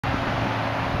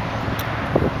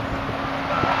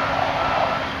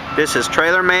This is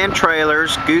Trailerman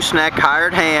Trailers Gooseneck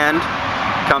Hired Hand.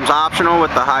 Comes optional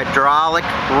with the hydraulic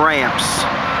ramps.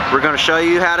 We're going to show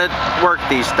you how to work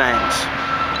these things.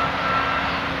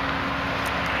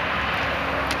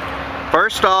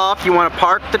 First off, you want to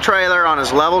park the trailer on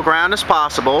as level ground as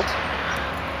possible.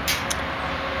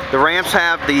 The ramps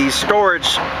have these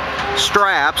storage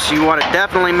straps. You want to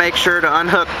definitely make sure to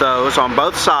unhook those on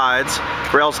both sides,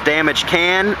 or else damage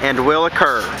can and will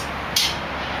occur.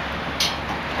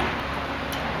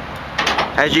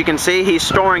 As you can see, he's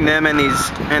storing them in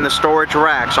the storage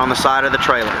racks on the side of the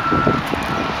trailer.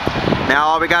 Now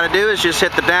all we got to do is just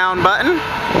hit the down button.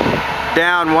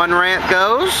 Down one ramp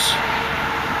goes.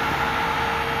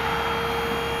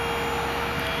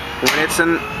 When it's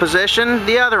in position,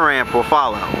 the other ramp will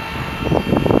follow.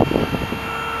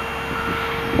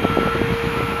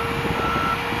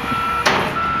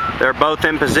 They're both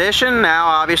in position. Now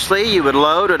obviously you would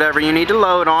load whatever you need to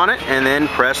load on it and then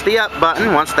press the up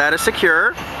button once that is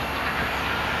secure.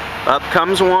 Up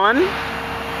comes one.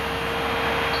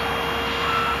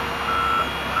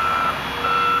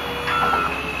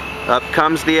 Up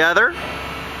comes the other.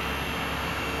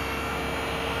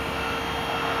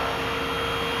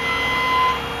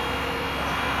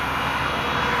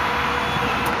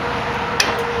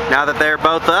 Now that they're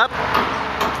both up,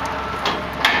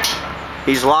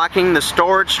 he's locking the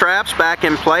storage straps back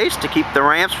in place to keep the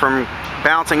ramps from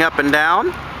bouncing up and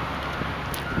down.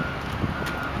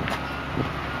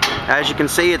 As you can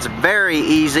see, it's very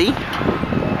easy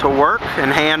to work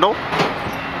and handle.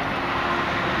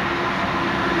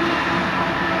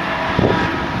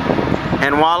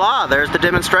 And voila, there's the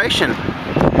demonstration.